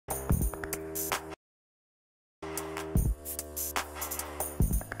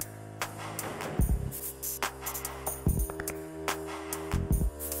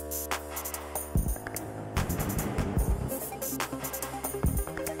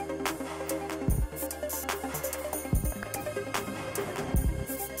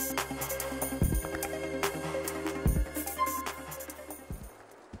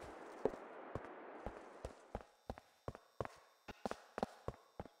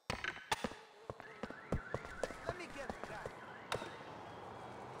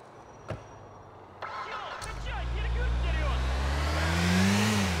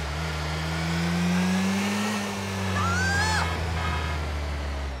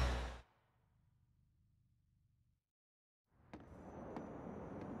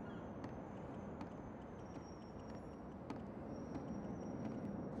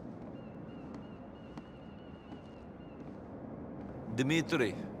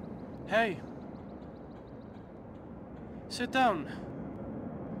Dmitri. Hey. Sit down.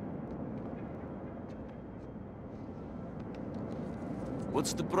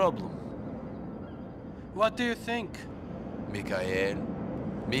 What's the problem? What do you think? Mikhail,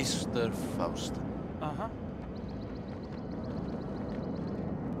 Mr. Faustin. Uh-huh.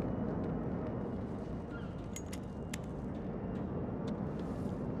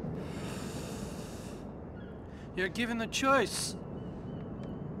 You're given a choice.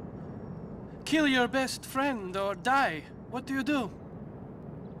 Kill your best friend or die. What do you do?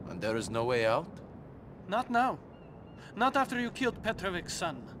 And there is no way out? Not now. Not after you killed Petrovic's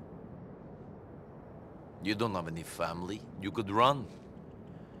son. You don't have any family. You could run.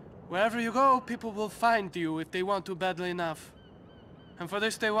 Wherever you go, people will find you if they want to badly enough. And for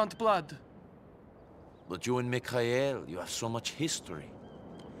this they want blood. But you and Mikhail, you have so much history.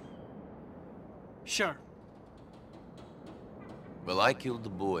 Sure. Well, I killed the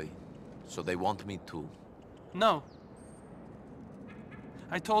boy, so they want me too. No.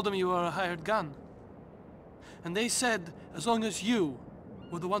 I told them you were a hired gun. And they said, as long as you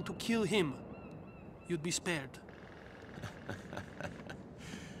were the one to kill him, you'd be spared.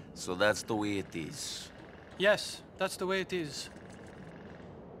 So that's the way it is. Yes, that's the way it is.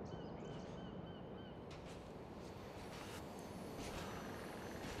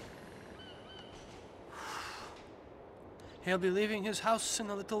 He'll be leaving his house in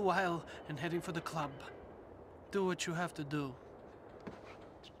a little while and heading for the club. Do what you have to do.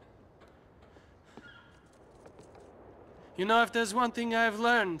 You know, if there's one thing I've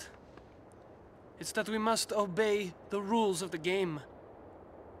learned, it's that we must obey the rules of the game.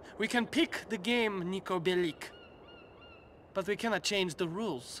 We can pick the game, Niko Belik, but we cannot change the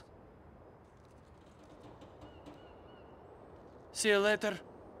rules. See you later.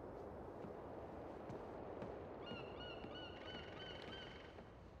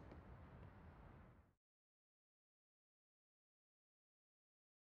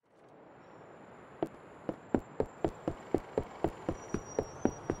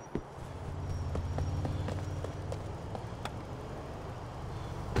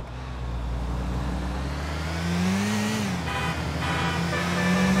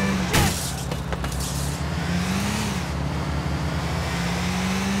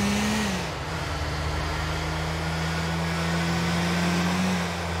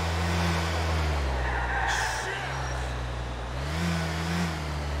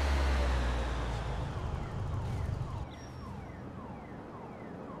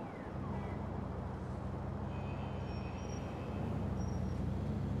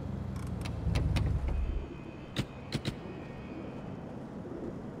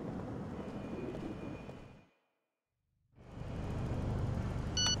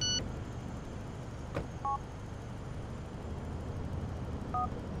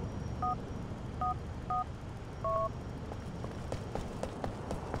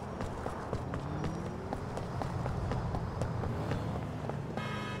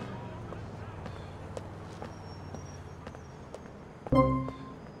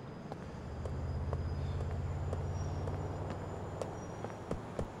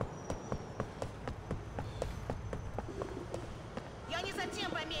 Я не затем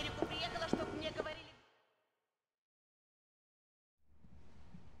в Америку приехала, чтобы мне говорили...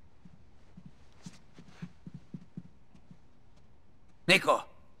 Niko!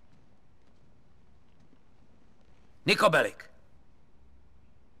 Niko Belik!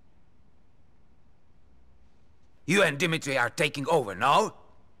 You and Dmitri are taking over, no?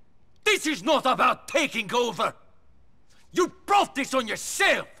 This is not about taking over! You brought this on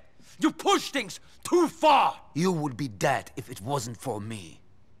yourself! You pushed things too far! You would be dead if it wasn't for me.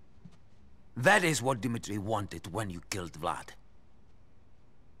 That is what Dmitri wanted when you killed Vlad.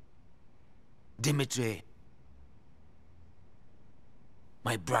 Dmitri,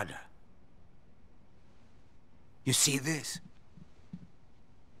 my brother. You see this?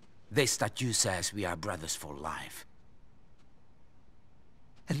 This statue says we are brothers for life.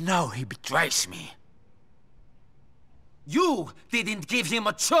 And now he betrays me. You didn't give him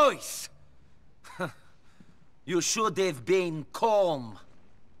a choice! You should have been calm.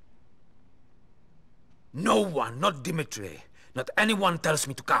 No one, not Dmitri, not anyone tells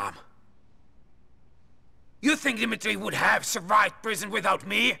me to calm. You think Dmitri would have survived prison without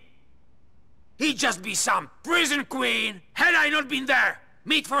me? He'd just be some prison queen, had I not been there,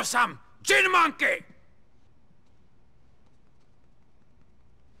 meat for some gin monkey!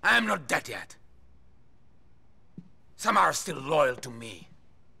 I am not dead yet. Some are still loyal to me.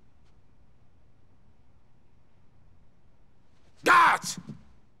 Guards!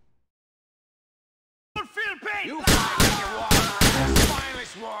 Feel pain! You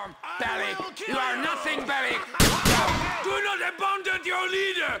swarm, Bellic! You are nothing, Bellic! Do not abandon your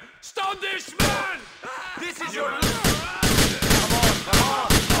leader! Stop this man! This is your...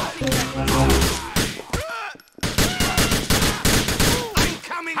 I'm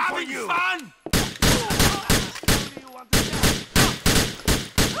coming for you! Fun?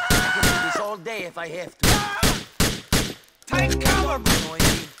 I can do this all day if I have to. Take cover, boy!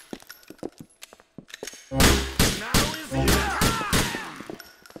 Now is the time!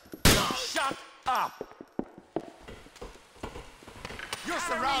 Shut up! You're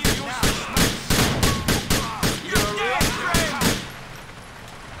surrounded now! You're dead, friend!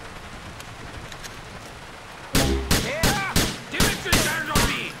 Dimitri turned on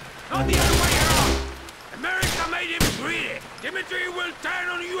me! Not the other way around! America made him greedy! Dimitri will turn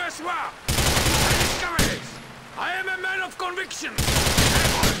on you as well! I discovered this! I am a man of conviction!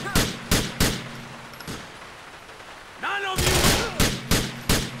 None of you!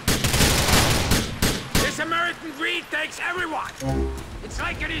 This American greed takes everyone! It's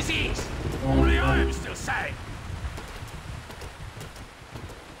like a disease! Only I am still sane!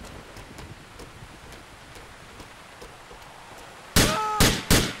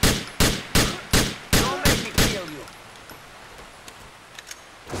 Don't make me kill you.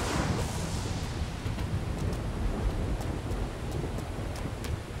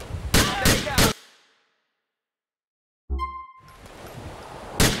 Stay down.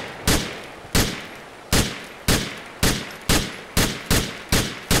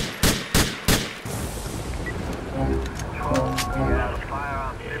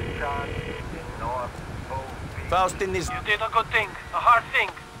 Faustin is... You did a good thing, a hard thing,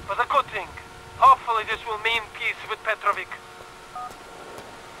 but a good thing. Hopefully this will mean peace with Petrovic.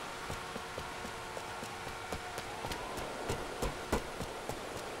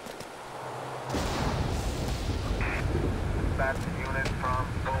 Dispatch unit from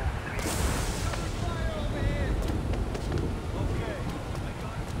Bow Street.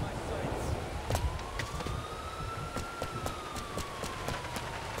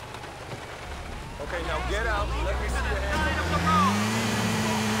 Okay, now get out. Let me see your hands.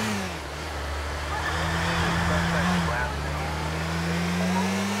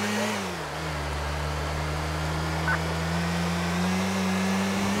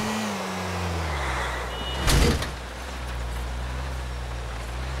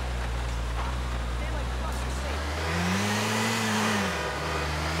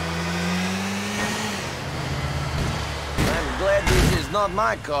 I'm glad this is not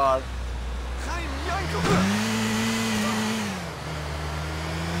my car.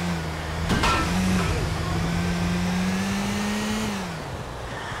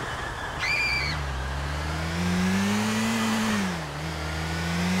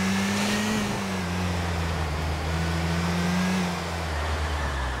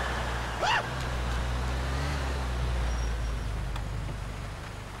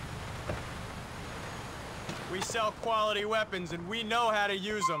 We sell quality weapons and we know how to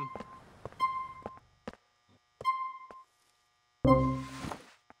use them.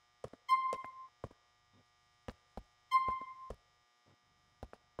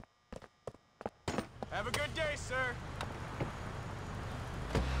 Have a good day, sir.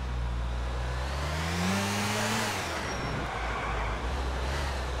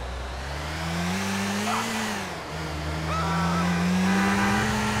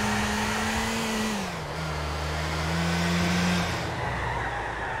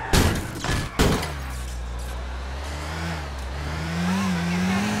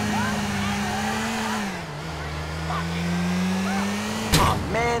 Oh,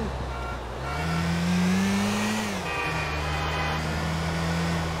 man.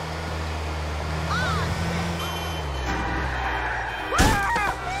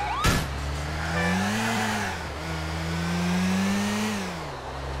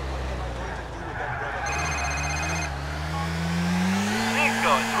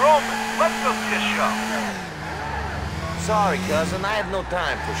 Nico, it's Roman. Let's go see a show. Sorry, cousin. I have no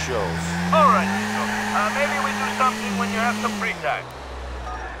time for shows. All right, Nico. Maybe we do something when you have some free time.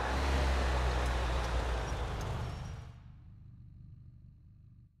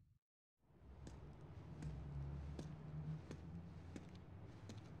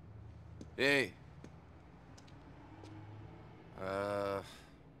 Hey.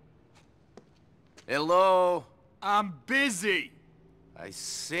 Hello? I'm busy. I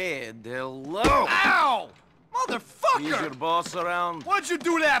said hello. Ow! Motherfucker! Is your boss around? What'd you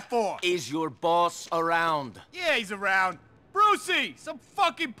do that for? Is your boss around? Yeah, he's around. Brucey, some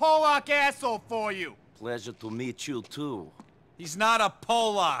fucking Polak asshole for you. Pleasure to meet you, too. He's not a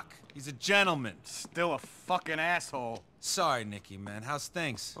Polak. He's a gentleman. Still a fucking asshole. Sorry, Nicky, man. How's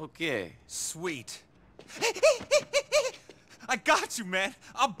things? Okay. Sweet. I got you, man.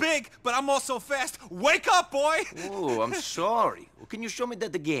 I'm big, but I'm also fast. Wake up, boy! Oh, I'm sorry. Well, can you show me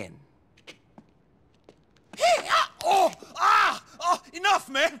that again? Oh! Enough,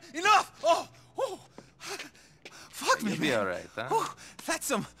 man! Enough! Oh! Fuck me, You'll man. be all right, huh? Oh, that's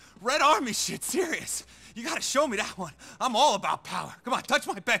some Red Army shit, serious. You gotta show me that one. I'm all about power. Come on, touch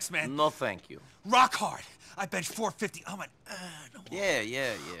my pecs, man. No, thank you. Rock hard. I bench 450. I'm no.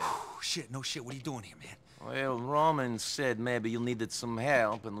 Yeah. Shit, no shit. What are you doing here, man? Well, Roman said maybe you needed some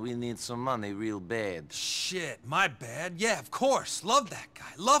help, and we need some money real bad. Shit, my bad. Yeah, of course. Love that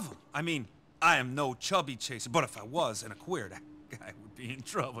guy. Love him. I mean, I am no chubby chaser, but if I was and a queer, that guy would be in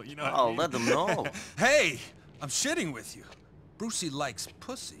trouble, you know what I mean? Let him know. Hey, I'm shitting with you. Brucey likes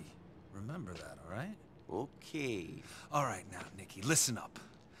pussy. Remember that, all right? Okay. All right now, Nicky, listen up.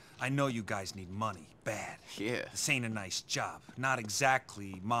 I know you guys need money, bad. Yeah. This ain't a nice job. Not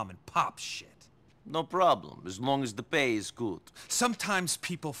exactly mom and pop shit. No problem, as long as the pay is good. Sometimes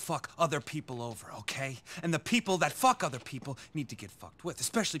people fuck other people over, okay? And the people that fuck other people need to get fucked with,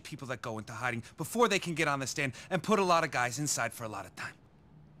 especially people that go into hiding before they can get on the stand and put a lot of guys inside for a lot of time.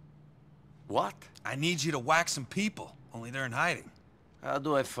 What? I need you to whack some people, only they're in hiding. How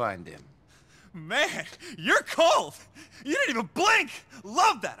do I find them? Man, you're cold! You didn't even blink!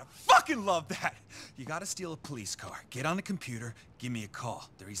 Love that! I fucking love that! You gotta steal a police car, get on the computer, give me a call.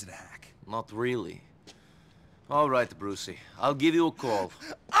 They're easy to hack. Not really. All right, Brucey. I'll give you a call.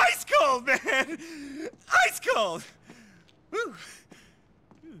 Ice cold, man! Ice cold! Woo.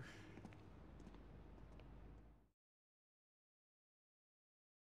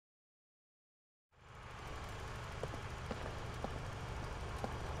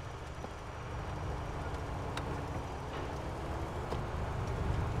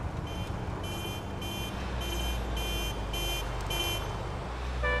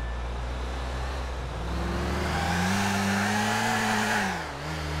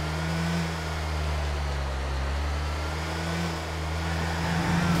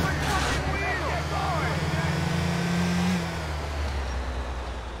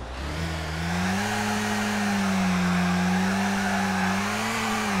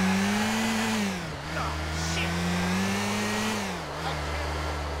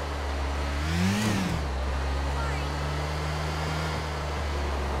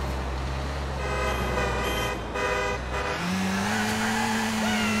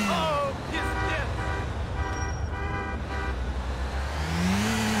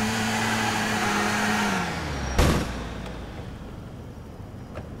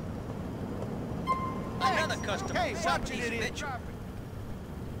 Hey, watch it, idiot!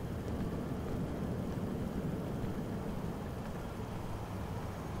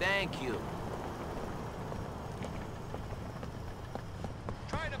 Thank you.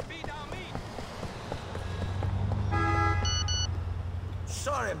 Trying to beat down me!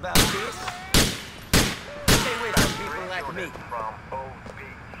 Sorry about this. Stay away from people like me. From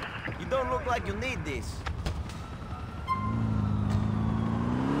OB. You don't look like you need this.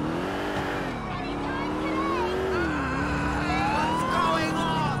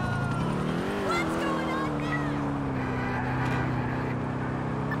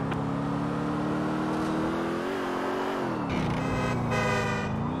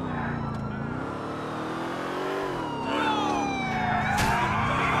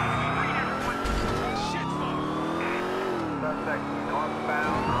 Suspect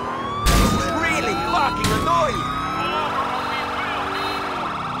northbound. Really fucking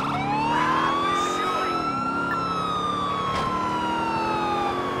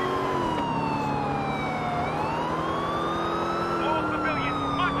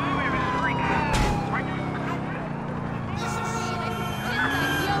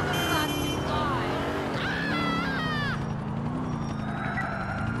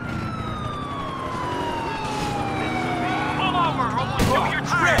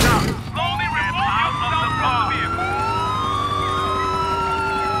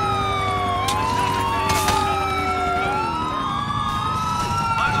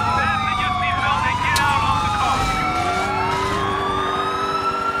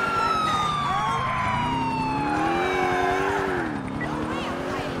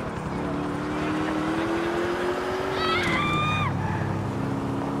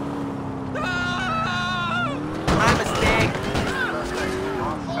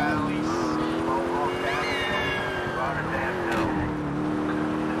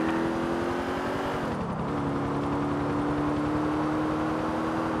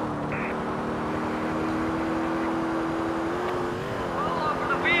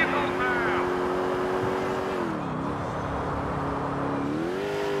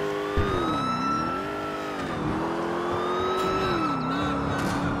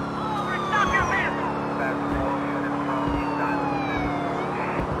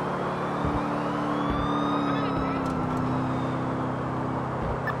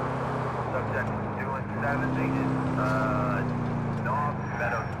Doing 70, North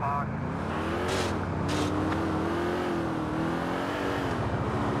Meadows Park.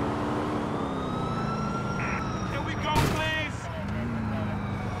 Here we go, please!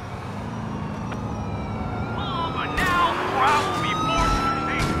 Over now, or I will be forced to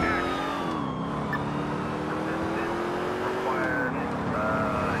take action. Assistance required,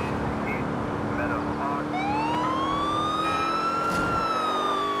 East Meadows Park.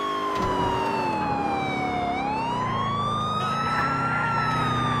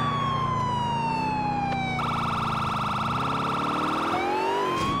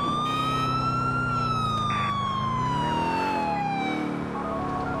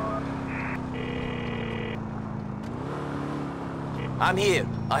 I'm here.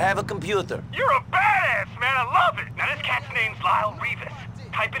 I have a computer. You're a badass, man. I love it. Now, this cat's name's Lyle Rivas.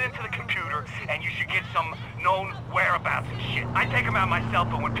 Type it into the computer, and you should get some known whereabouts and shit. I take him out myself,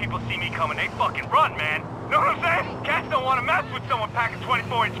 but when people see me coming, they fucking run, man. Know what I'm saying? Cats don't want to mess with someone packing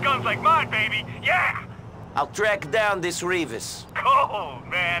 24-inch guns like mine, baby. Yeah! I'll track down this Rivas. Cold,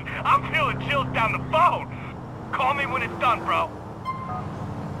 man. I'm feeling chills down the phone. Call me when it's done, bro.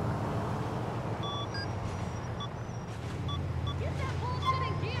 Get that bullshit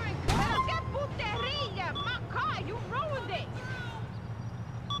in gear and go! Get puteria! My car, you ruined it!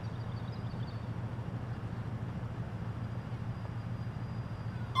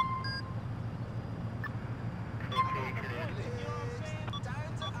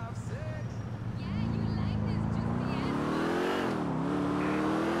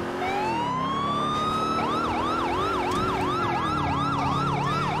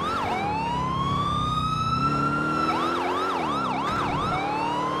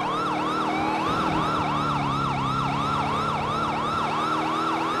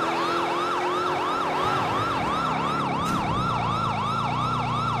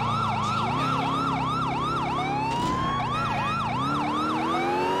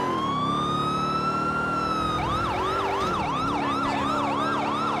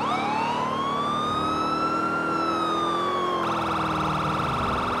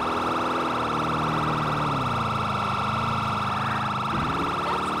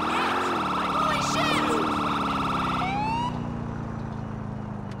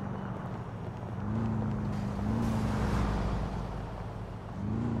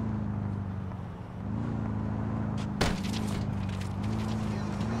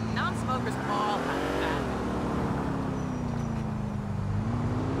 Non-smokers all have that.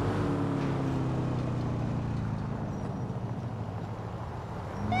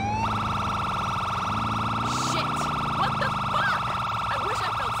 Shit! What the fuck? I wish I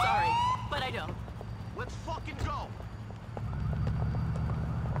felt sorry, but I don't. Let's fucking go.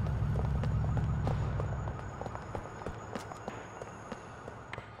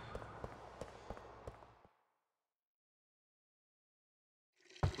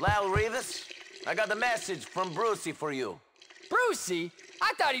 Lyle Rivas, I got a message from Brucey for you. Brucey?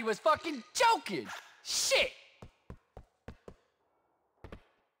 I thought he was fucking joking. Shit!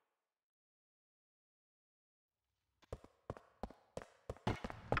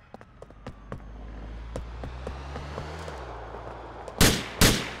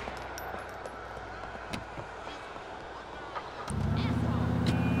 What do you want?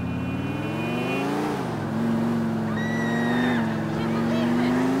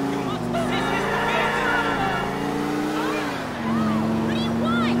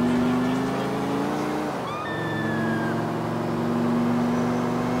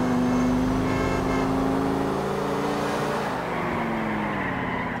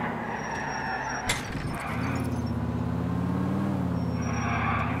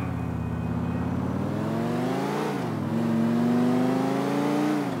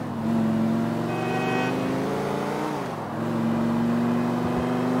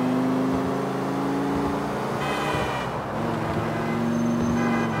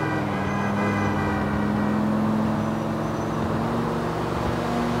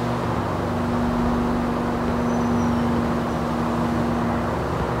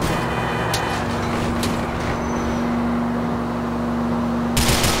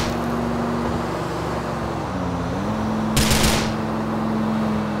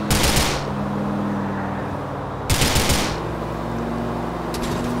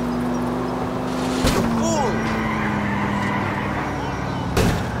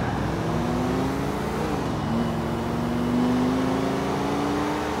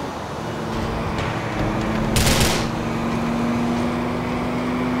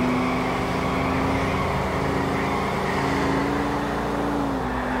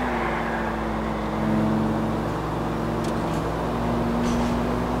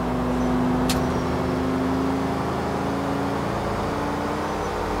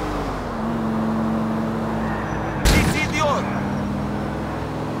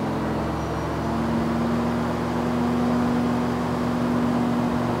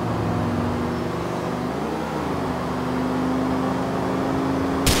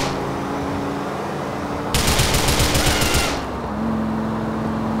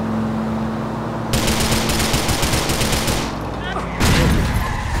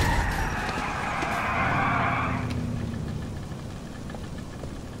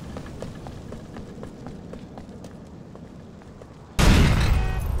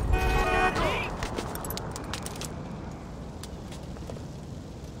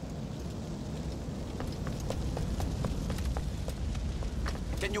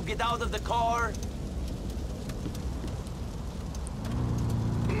 Can you get out of the car?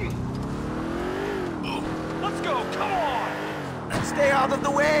 Let's go, come on! Stay out of the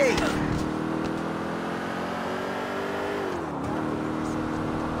way!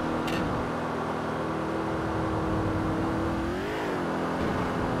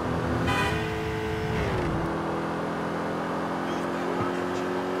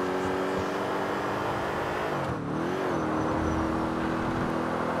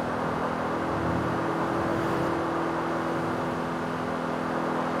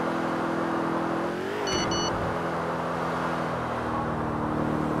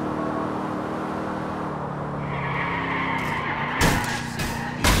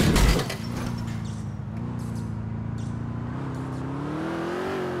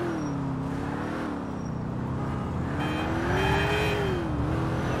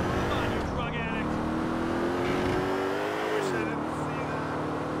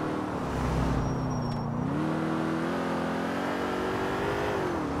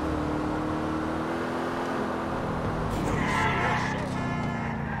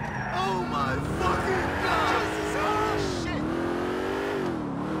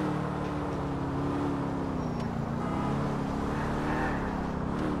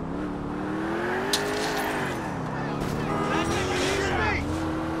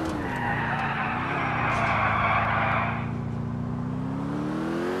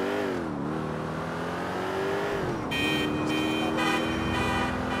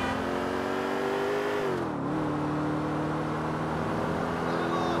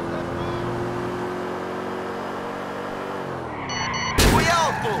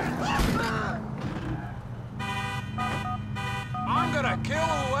 I'm gonna kill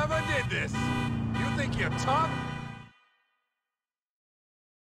whoever did this. You think you're tough?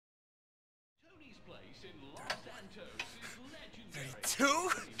 32,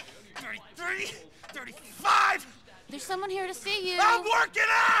 33, 35! There's someone here to see you. I'm working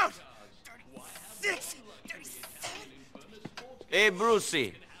out! 36, 37. Hey,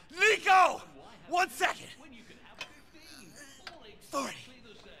 Brucey. Nico! 1 second. 40.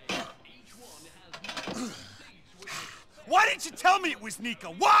 Why didn't you tell me it was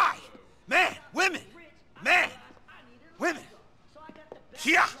Nico? Why? Man, women. Man, women.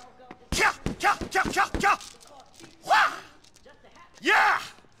 Yeah. Yeah, yeah, yeah, yeah, yeah. Wah! Yeah!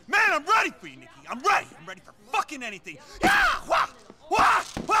 Man, I'm ready for you, Nikki. I'm ready. I'm ready for fucking anything. Yeah! Wah! Wah!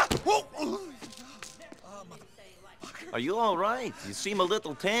 Wah! Whoa! Are you all right? You seem a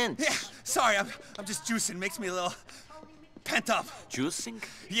little tense. Yeah, sorry, I'm just juicing. Makes me a little pent up. Juicing?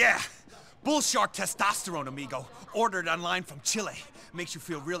 Yeah. Bull shark testosterone, amigo. Ordered online from Chile. Makes you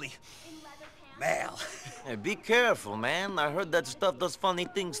feel really male. Hey, be careful, man. I heard that stuff does funny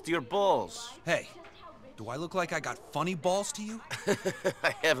things to your balls. Hey, do I look like I got funny balls to you?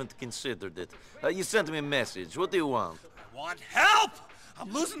 I haven't considered it. You sent me a message. What do you want? I want help!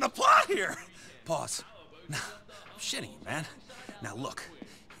 I'm losing the plot here! Pause. Nah, I'm shitting you, man. Now look,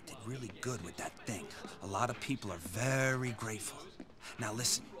 you did really good with that thing. A lot of people are very grateful. Now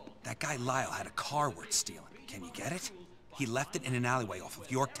listen, that guy Lyle had a car worth stealing. Can you get it? He left it in an alleyway off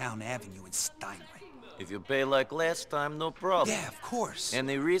of Yorktown Avenue in Steinway. If you pay like last time, no problem. Yeah, of course.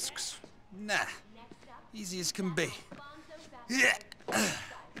 Any risks? Nah. Easy as can be. Yeah.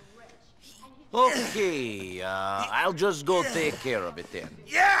 Okay, I'll just go take care of it then.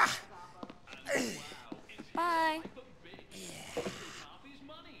 Yeah! Bye.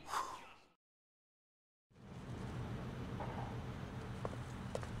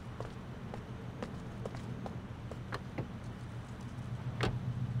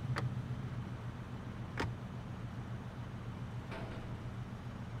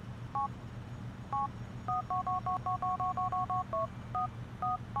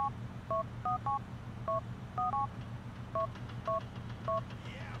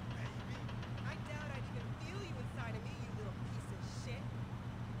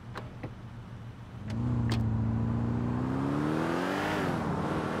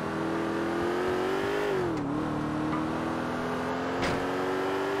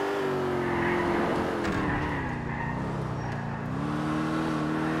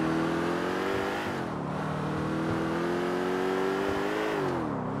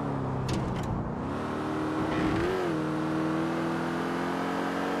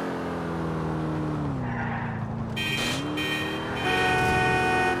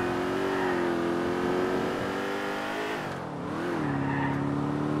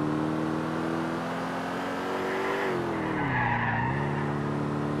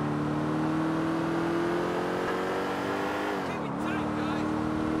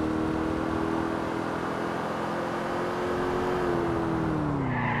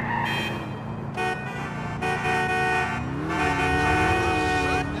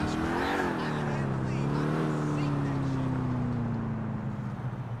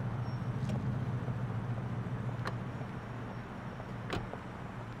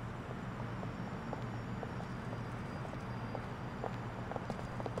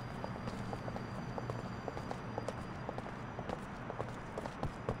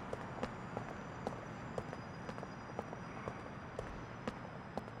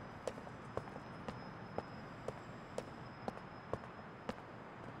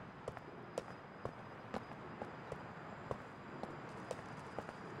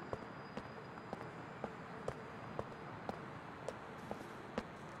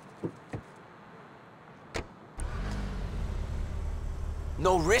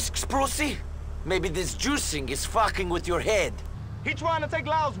 No risks, Brucey? Maybe this juicing is fucking with your head. He trying to take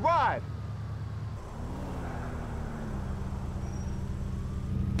Lyle's ride.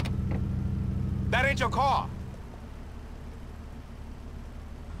 That ain't your car.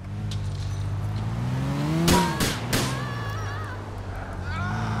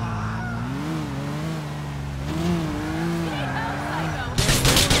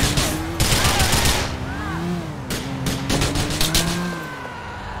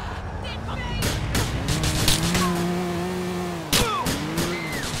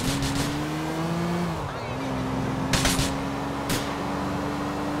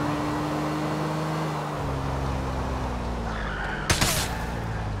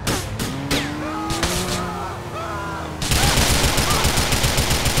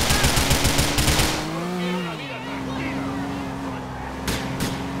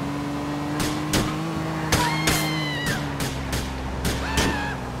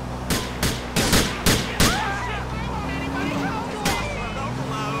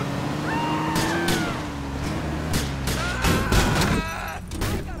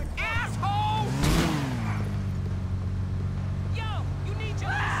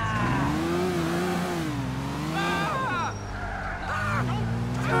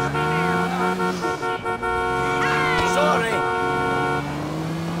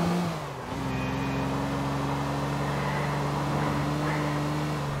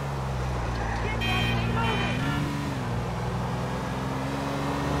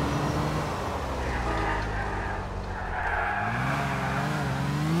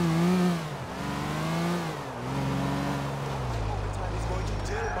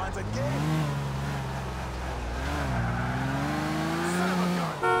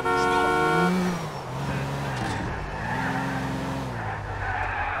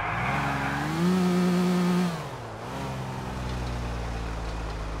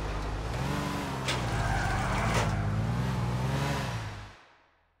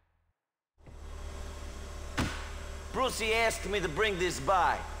 Brucey asked me to bring this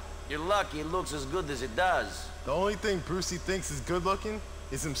by. You're lucky it looks as good as it does. The only thing Brucey thinks is good looking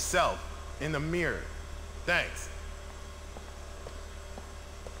is himself in the mirror. Thanks.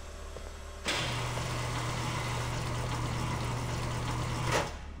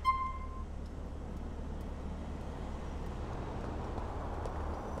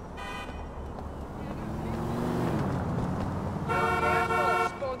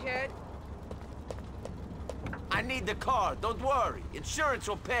 I need the car, don't worry. Insurance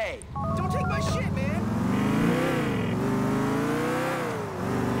will pay. Don't take my shit, man.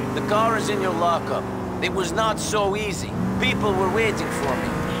 The car is in your lockup. It was not so easy. People were waiting for me.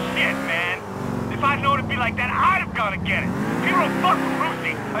 Shit, man. If I'd known it'd be like that, I'd have gone to get it. People don't fuck with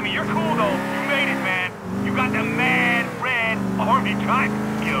Brucey. I mean, you're cool, though. You made it, man. You got the mad, red, army type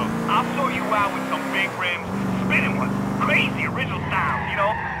skills. I'll sort you out with some big rims, spinning ones. Crazy original styles, you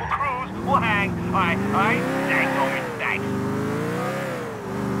know? We'll cruise, we'll hang. All right? Thanks, homie. Thanks.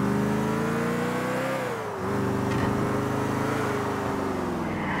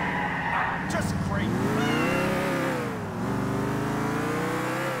 Just great.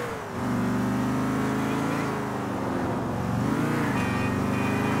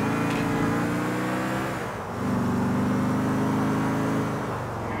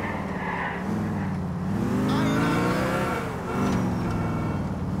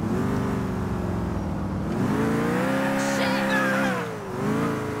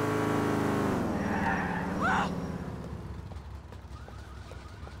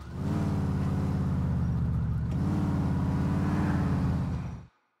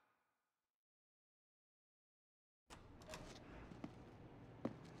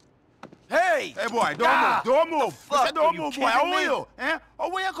 Hey, boy, don't move. I said don't move, boy. How are you? Eh? Oh,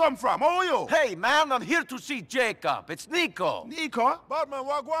 where you come from? How are you? Hey, man, I'm here to see Jacob. It's Nico. Nico? Batman,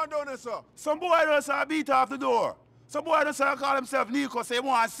 what going down there, sir? Some boy just beat off the door. Some boy just call himself Nico, say he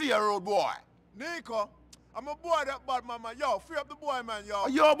want to see a road boy. Nico? I'm a boy that Batman, man. Yo, free up the boy, man, yo. Oh,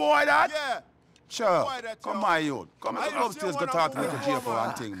 your boy that? Yeah. Sure. Boy that, Come yo. my youth. Come upstairs, go talk to me to GeForce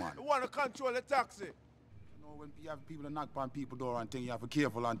and thing, man. You want to control the taxi. When you have people that knock on people's door and thing, you have to be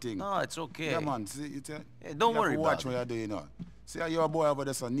careful and thing. No, it's okay. Yeah, man. See, hey, don't worry about it. Watch what you're doing, you know. See how your boy over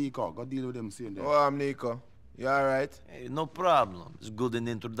there, son, Nico. Go deal with him soon there. Oh, I'm Nico. You all right? Hey, no problem. As good an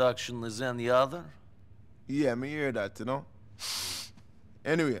introduction as any other. Yeah, me hear that, you know.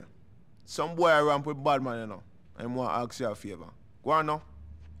 Anyway, some boy ramp with Batman, you know. I want to ask you a favor. Go on now.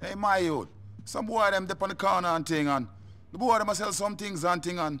 Hey, my youth. Some boy them dip on the corner and thing, and the boy them sell some things and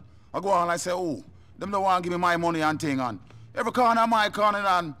thing, and I go on and I say, oh, them don't want to give me my money and thing, and every corner my corner,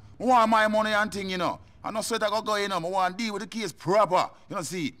 and want my money and thing, you know. I know sweat I go in, I want to deal with the case proper. You don't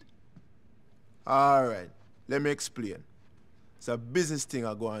see it? Alright, let me explain. It's a business thing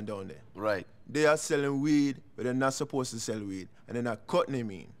I go on down there. Right. They are selling weed, but they're not supposed to sell weed. And they're not cutting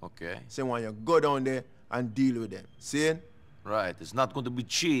them in. Okay. So when you go down there and deal with them. See? Right. It's not going to be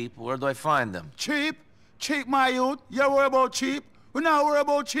cheap. Where do I find them? Cheap? Cheap, my youth? You worry about cheap? We not worry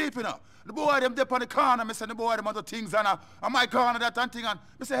about cheap, you know. The boy them dip on the corner, me say the boy them other things and my corner that and thing and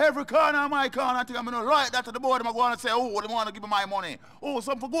me say every corner on my corner and thing and me no like that to the boy them go on and say, oh, they want to give me my money. Oh,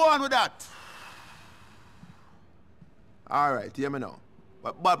 something go on with that. Alright, hear me now.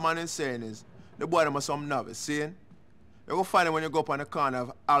 What Batman is saying is, the boy them are some novice, see? You go find them when you go up on the corner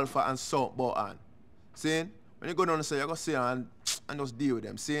of Alpha and South Bohan. See? When you go down the side, you go see them and just deal with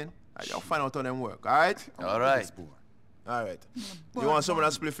them, see? And you'll find out how them work, alright? Alright. Alright. You want some of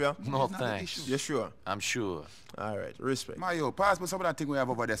that spliff here? No, thanks. You sure? I'm sure. Alright, respect. Mayo, pass me some of that thing we have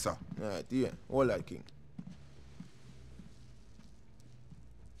over there, sir. Alright, yeah. All that, King.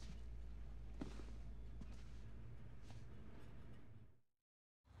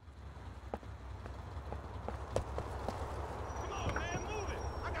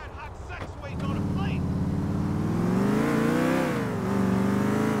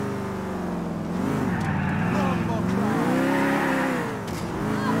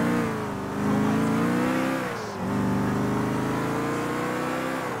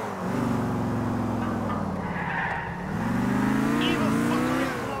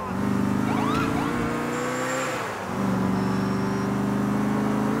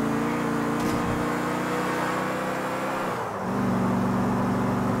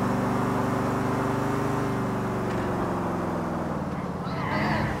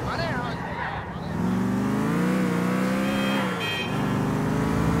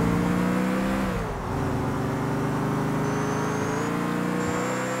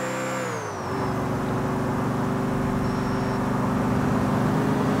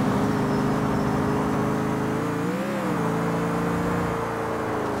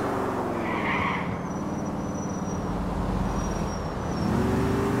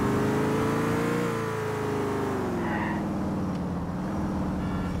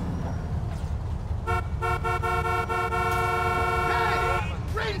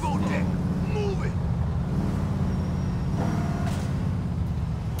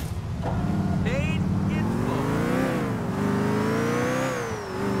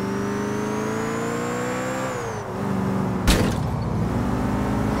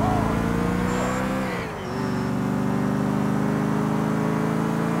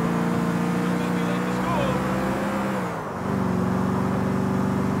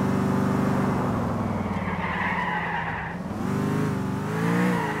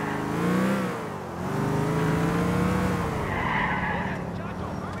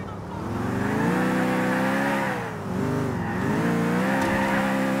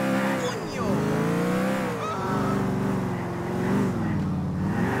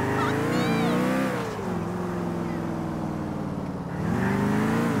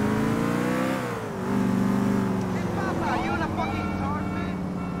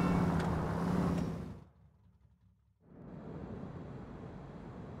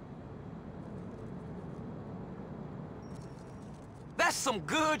 That's some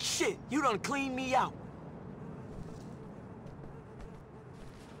good shit. You done cleaned me out.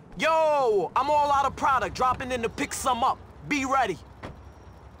 Yo, I'm all out of product. Dropping in to pick some up. Be ready.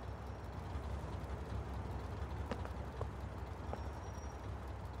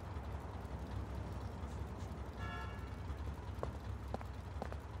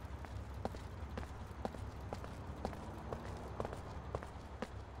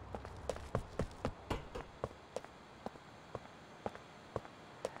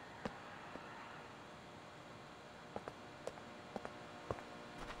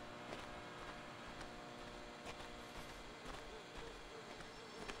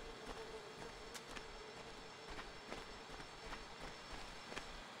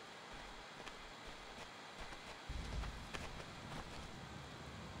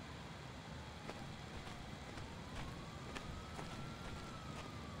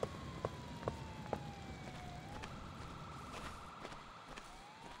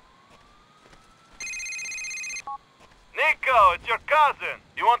 Nico, it's your cousin.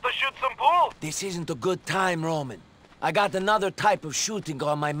 You want to shoot some pool? This isn't a good time, Roman. I got another type of shooting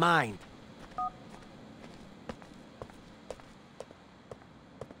on my mind.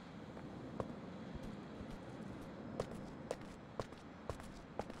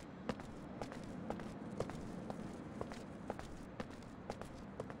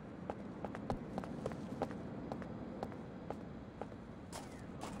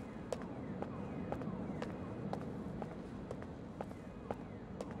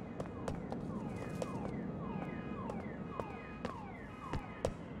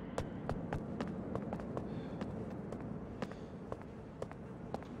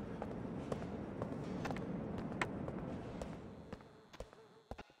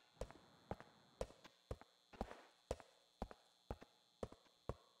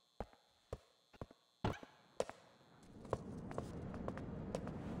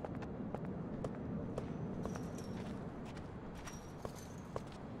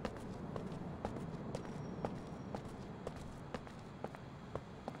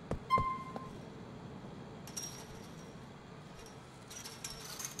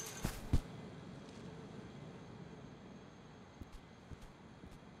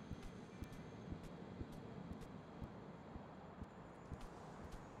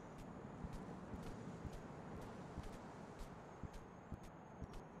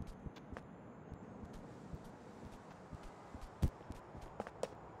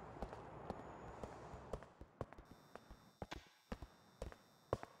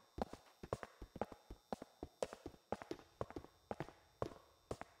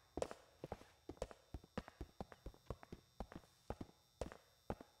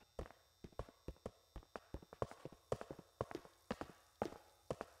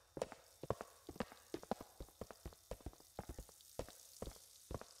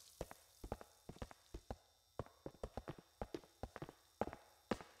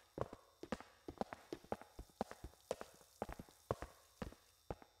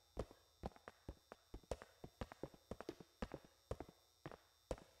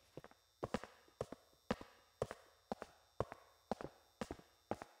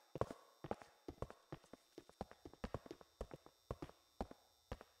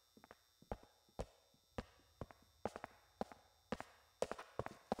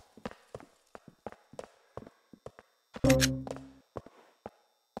 Who's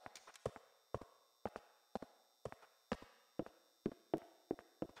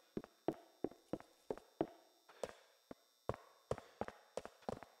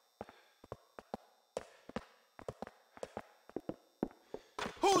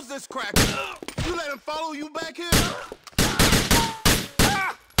this cracker? You let him follow you back here?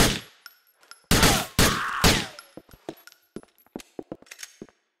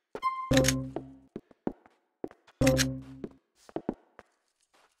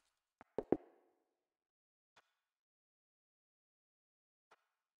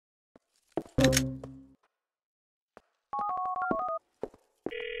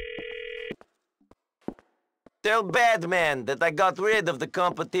 Tell Badman that I got rid of the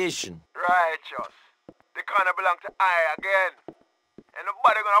competition. Righteous. The corner belong to I again. And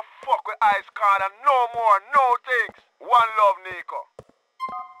nobody gonna fuck with I's corner no more, no things. One love, Nico.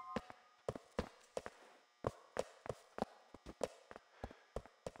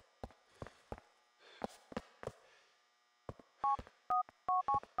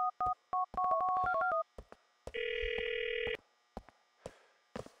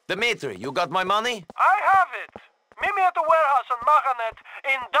 Dimitri, you got my money? I have it. Meet me at the warehouse on Mahanet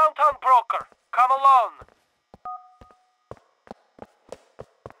in downtown Broker. Come along.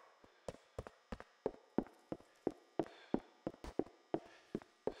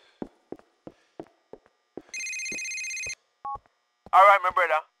 All right, my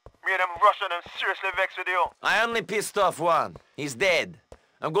brother. Me and them Russian and seriously vexed with you. I only pissed off one. He's dead.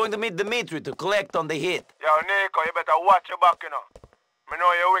 I'm going to meet Dimitri to collect on the hit. Yo, Nico, you better watch your back, you know. I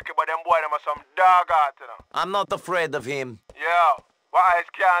know you're wicked, but them boy, them are some dog heart, you know. I'm not afraid of him. Yeah, what eyes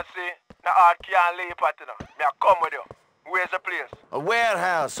can't see, the heart can't leap at, you know. Me I come with you. Where's the place? A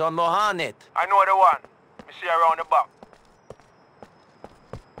warehouse on Mohanet. I know the one. Me see you around the back.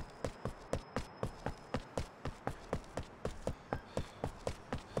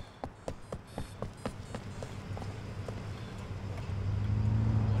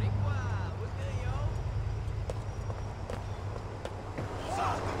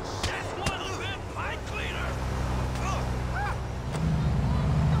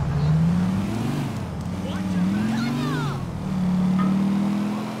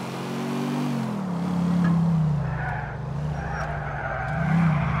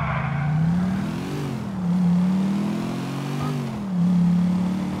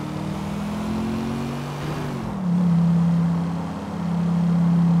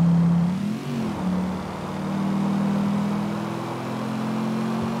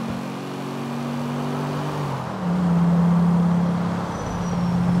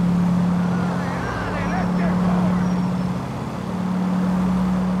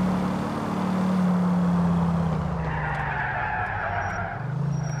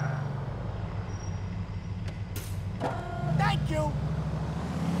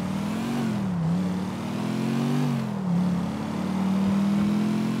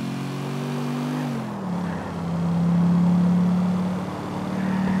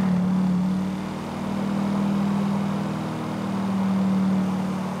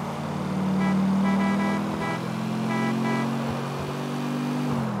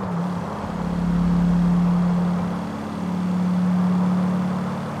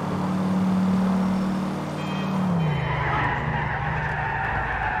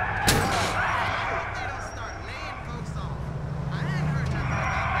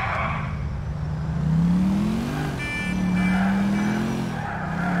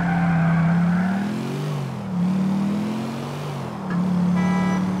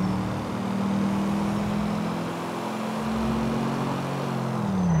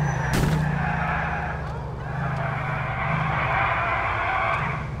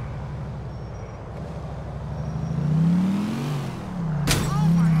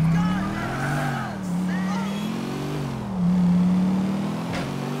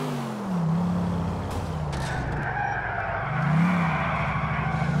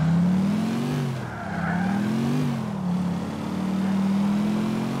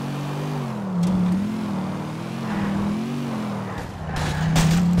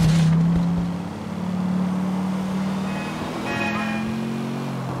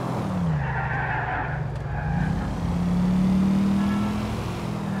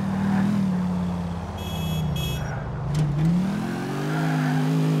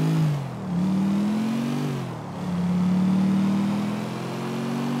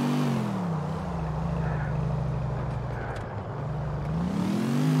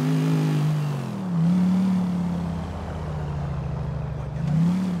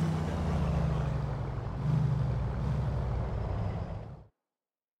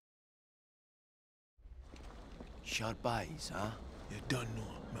 Sharp eyes, huh? You don't know,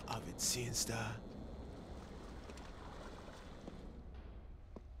 me have it seen, star.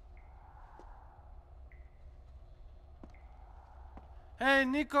 Hey,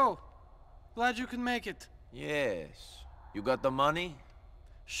 Nico. Glad you could make it. Yes. You got the money?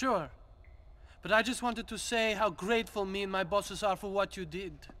 Sure. But I just wanted to say how grateful me and my bosses are for what you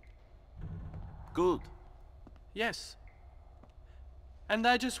did. Good. Yes. And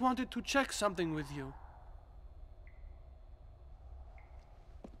I just wanted to check something with you.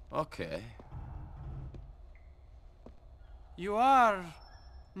 Okay. You are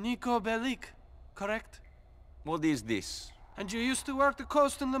Nico Bellic, correct? What is this? And you used to work the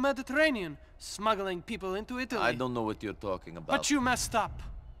coast in the Mediterranean, smuggling people into Italy. I don't know what you're talking about. But you messed up.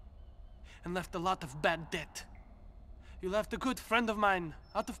 And left a lot of bad debt. You left a good friend of mine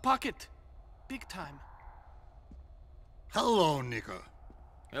out of pocket. Big time. Hello, Nico.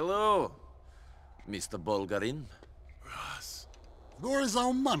 Hello, Mr. Bulgarin. Where is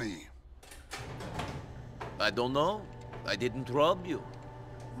our money? I don't know. I didn't rob you.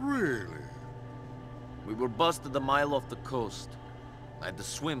 Really? We were busted a mile off the coast. I had to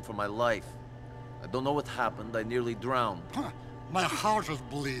swim for my life. I don't know what happened. I nearly drowned. Huh. My heart is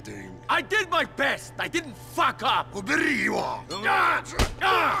bleeding. I did my best! I didn't fuck up! Uberiwa!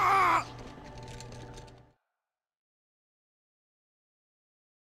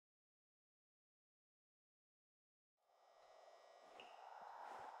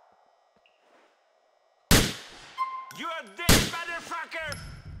 You're dead, motherfucker!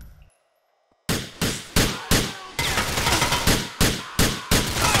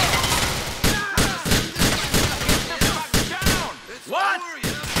 What?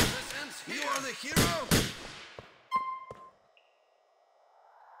 You are the hero?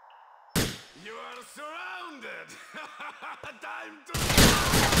 You are surrounded! Time to...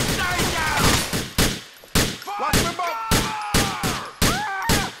 Stay down! Watch me back!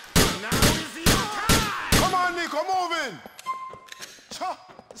 Now is your time! Come on, Nico, move in! Cha!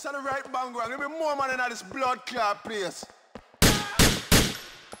 This is the right bang ground. There'll be more money in this blood clot place.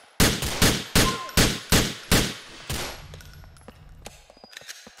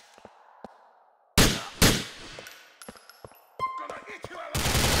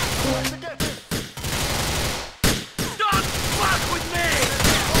 Don't fuck with me!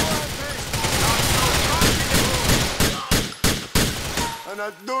 I'm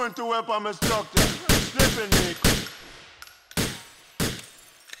not doing too well for my structure. Slipping, Nico.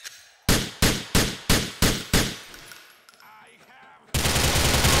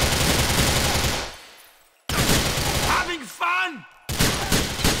 Having fun?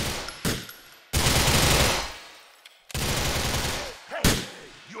 Hey,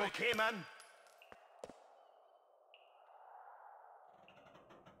 you okay, man?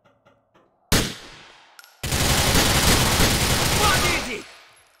 What is it?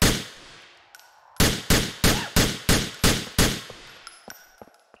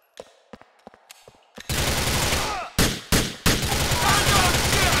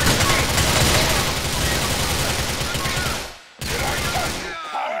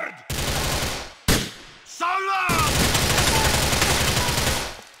 So long!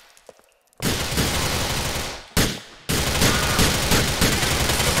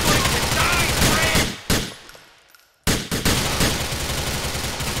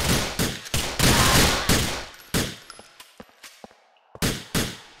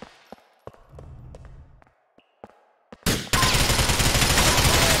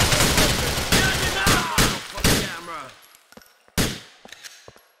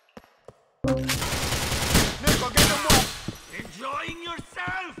 Nico, get them up! Enjoying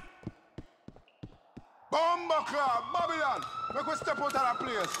yourself? Bomber club, Babylon! Make we step out of that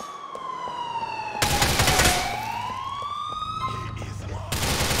place.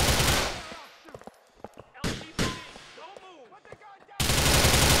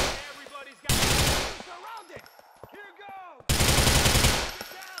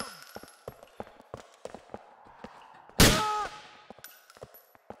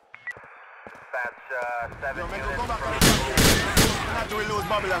 That's 7 Yo, make we units. go back on the not to lose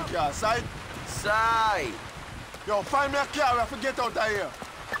Babylon car, side? Side! Yo, find me a car, we have to get out of here.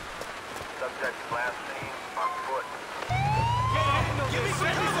 Subject last seen on foot.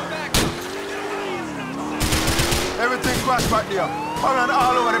 Everything crashed back there. Around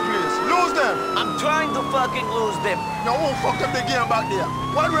all over the place. Lose them! I'm trying to fucking lose them. Now who fucked up the game back there?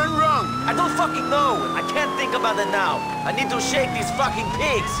 What went wrong? I don't fucking know. I can't think about it now. I need to shake these fucking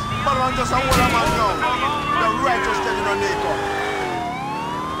pigs. Babylon just a whole man now. The righteous taking on Nico.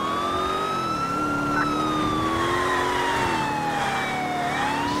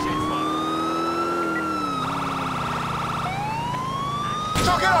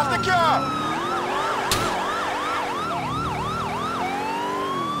 Take care!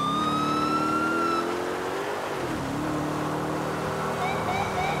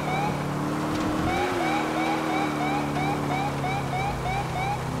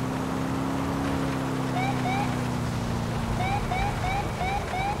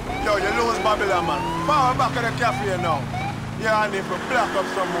 Yo, you lose Babylon, man. Power back at the cafe now. Yeah, I need to black up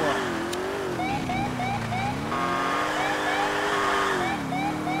some more.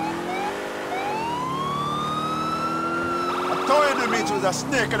 I told you Dimitri was a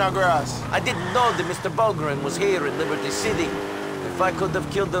snake in the grass. I didn't know that Mr. Bulgarin was here in Liberty City. If I could have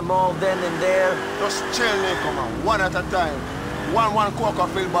killed them all then and there... Just chill, Nico, man. One at a time. One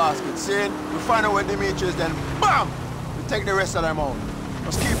coca-filled basket. See? We find out where Dimitri is, then BAM! We take the rest of them out.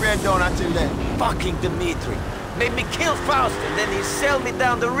 Just keep your head down until then. Fucking Dimitri. Made me kill Faust and then he sailed me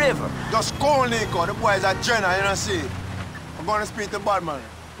down the river. Just call Nico. The boy's a general, you know see? I'm gonna speak to Badman.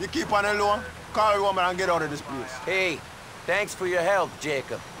 You keep on the low, call your woman and get out of this place. Hey, thanks for your help,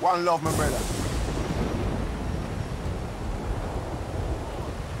 Jacob. One love, my brother.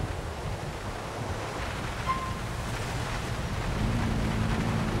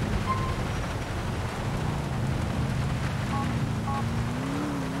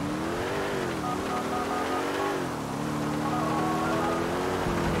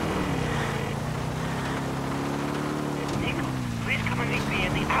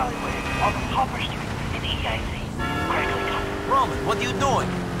 Roman, what are you doing?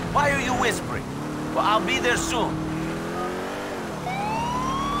 Why are you whispering? Well, I'll be there soon.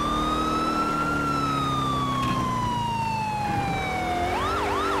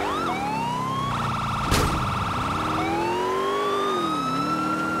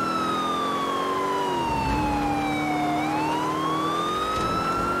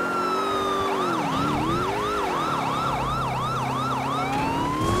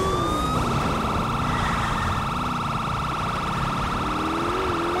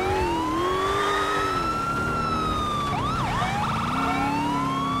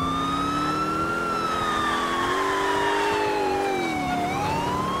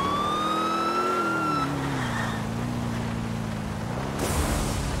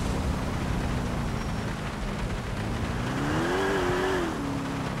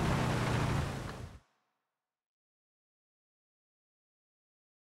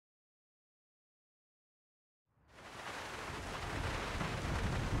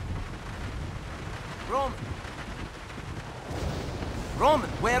 Roman,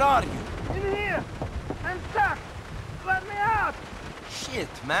 where are you? In here! I'm stuck! Let me out! Shit,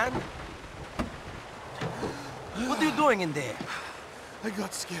 man. What are you doing in there? I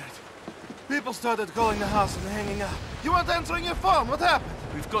got scared. People started calling the house and hanging out. You weren't answering your phone. What happened?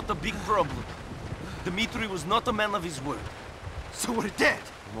 We've got a big problem. Dimitri was not a man of his word. So we're dead?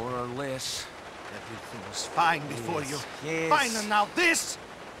 More or less. Everything was fine before you. Yes. Fine, and now this?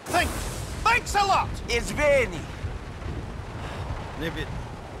 Thanks a lot! It's Veni. Leave it.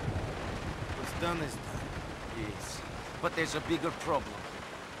 What's done is done. Yes. But there's a bigger problem.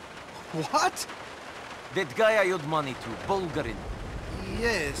 What? That guy I owed money to, Bulgarin.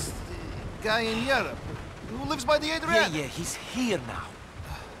 Yes, the guy in Europe who lives by the Adriatic. Yeah, he's here now.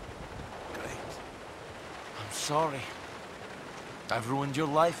 Great. I'm sorry. I've ruined your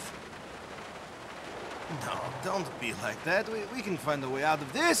life. No, don't be like that. We can find a way out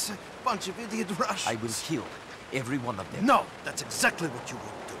of this. Bunch of idiot Russians. I will kill every one of them. No, that's exactly what you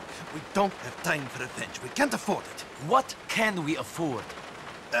won't do. We don't have time for revenge. We can't afford it. What can we afford?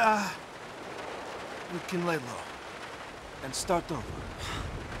 We can lay low. And start over.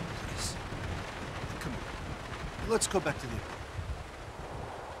 Please. Come on. Let's go back to the airport.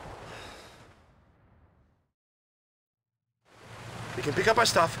 We can pick up our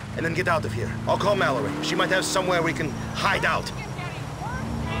stuff and then get out of here. I'll call Mallory. She might have somewhere we can hide out.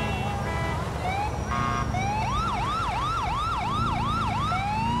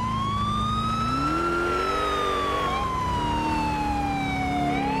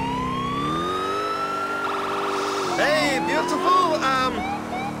 Hey, beautiful.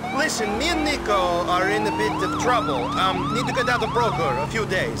 Listen, me and Nico are in a bit of trouble. Need to get out of broker a few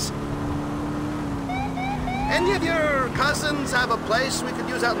days. Any of your cousins have a place we could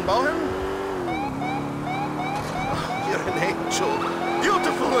use out in Bohem? Oh, you're an angel.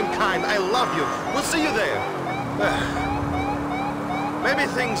 Beautiful and kind. I love you. We'll see you there. Maybe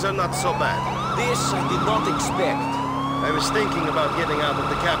things are not so bad. This I did not expect. I was thinking about getting out of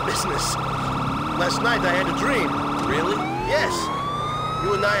the cab business. Last night I had a dream. Really? Yes.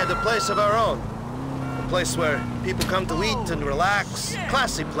 You and I had a place of our own. A place where people come to eat and relax.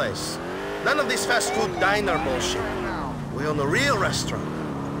 Classy place. None of this fast food diner bullshit. We own a real restaurant.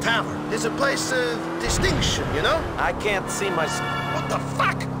 tavern is a place of distinction, you know? I can't see my... What the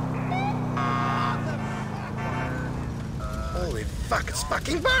fuck? Holy fuck, it's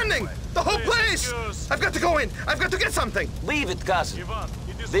fucking burning! The whole place! I've got to go in! I've got to get something! Leave it, cousin.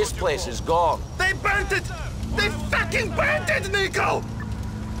 This place is gone. They burnt it! They fucking burnt it, Nico!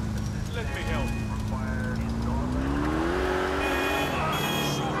 Let me help.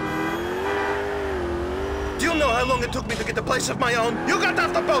 Do you know how long it took me to get a place of my own? You got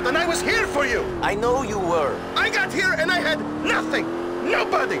off the boat and I was here for you! I know you were. I got here and I had nothing!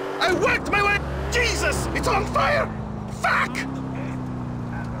 Nobody! I worked my way... Jesus! It's on fire! Fuck!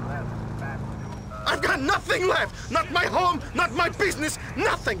 I've got nothing left! Not my home, not my business,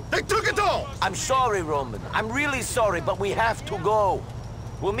 nothing! They took it all! I'm sorry, Roman. I'm really sorry, but we have to go.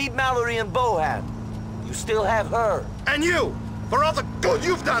 We'll meet Mallory and Bohan. You still have her. And you! For all the good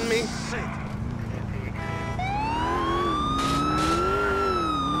you've done me!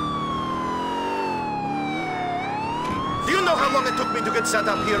 Do you know how long it took me to get set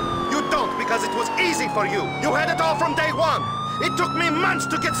up here? You don't, because it was easy for you. You had it all from day one. It took me months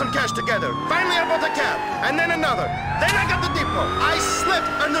to get some cash together. Finally, I bought a cab, and then another. Then I got the depot. I slept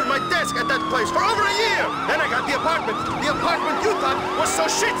under my desk at that place for over a year. Then I got the apartment. The apartment you thought was so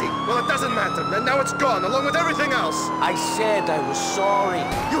shitty. Well, it doesn't matter. And now it's gone, along with everything else. I said I was sorry.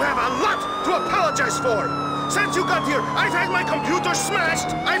 You have a lot to apologize for. Since you got here, I've had my computer smashed.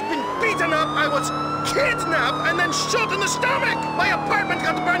 I've been beaten up. I was kidnapped and then shot in the stomach. My apartment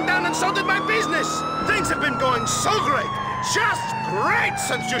got burned down and so did my business. Things have been going so great. Just great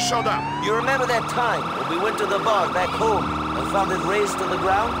since you showed up! You remember that time when we went to the bar back home and found it razed to the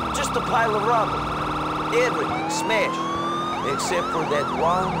ground? Just a pile of rubble. Everything smashed. Except for that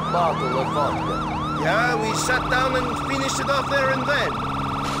one bottle of vodka. Yeah, we sat down and finished it off there and then.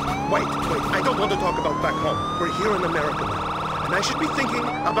 Wait, I don't want to talk about back home. We're here in America now. And I should be thinking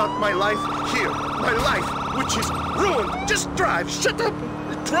about my life here. My life, which is ruined. Just drive. Shut up.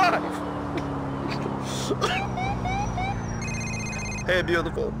 Drive. Hey,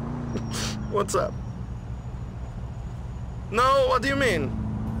 beautiful. What's up? No, what do you mean?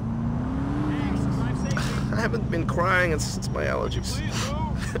 I haven't been crying since my allergies.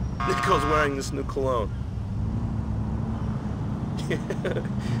 Nico's wearing this new cologne.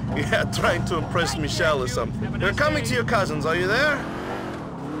 Yeah, trying to impress Michelle or something. We're coming to your cousins. Are you there?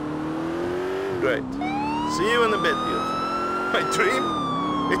 Great. See you in a bit, beautiful. My dream?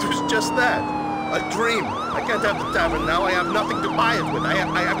 It was just that. A dream. I can't have the tavern now. I have nothing to buy it with. I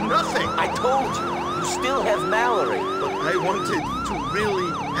have nothing. I told you. You still have Mallory. But I wanted to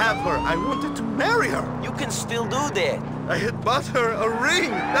really have her. I wanted to marry her. You can still do that. I had bought her a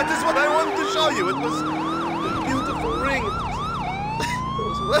ring. That is what I wanted to show you. It was a beautiful ring. It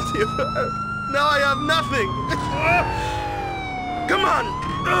was worthy of her. Now I have nothing. Come on.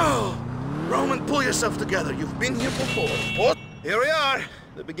 Oh. Roman, pull yourself together. You've been here before. Here we are.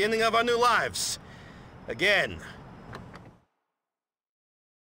 The beginning of our new lives. Again.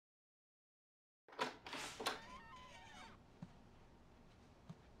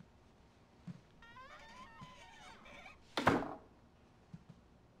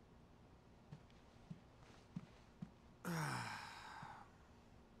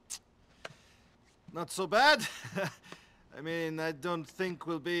 Not so bad. I mean, I don't think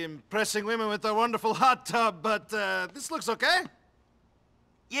we'll be impressing women with our wonderful hot tub, but this looks okay.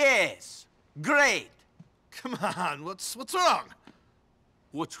 Yes. Great. Come on, what's wrong?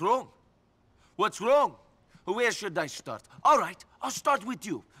 What's wrong? What's wrong? Where should I start? All right, I'll start with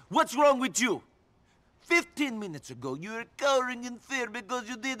you. What's wrong with you? 15 minutes ago, you were cowering in fear because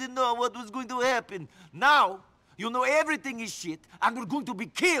you didn't know what was going to happen. Now, you know everything is shit, and we're going to be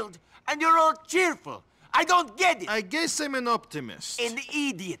killed, and you're all cheerful. I don't get it. I guess I'm an optimist. An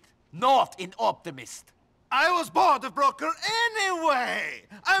idiot, not an optimist. I was bored of Broker anyway!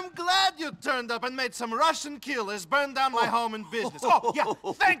 I'm glad you turned up and made some Russian killers burn down my home and business. Oh, yeah,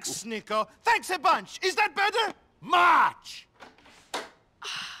 thanks, Nico. Thanks a bunch. Is that better? Much!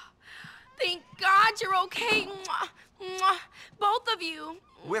 Thank God you're okay. Mwah, mwah. Both of you.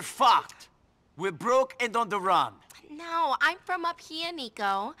 We're fucked. We're broke and on the run. No, I'm from up here,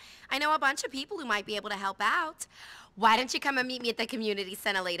 Nico. I know a bunch of people who might be able to help out. Why don't you come and meet me at the community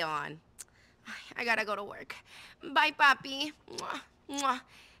center later on? I gotta go to work. Bye, Papi. Mwah, mwah.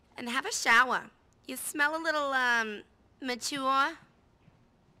 And have a shower. You smell a little, mature.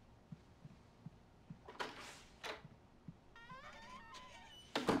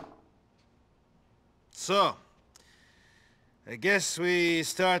 So, I guess we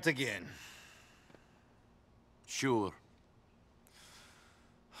start again. Sure.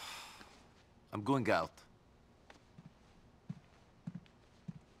 I'm going out.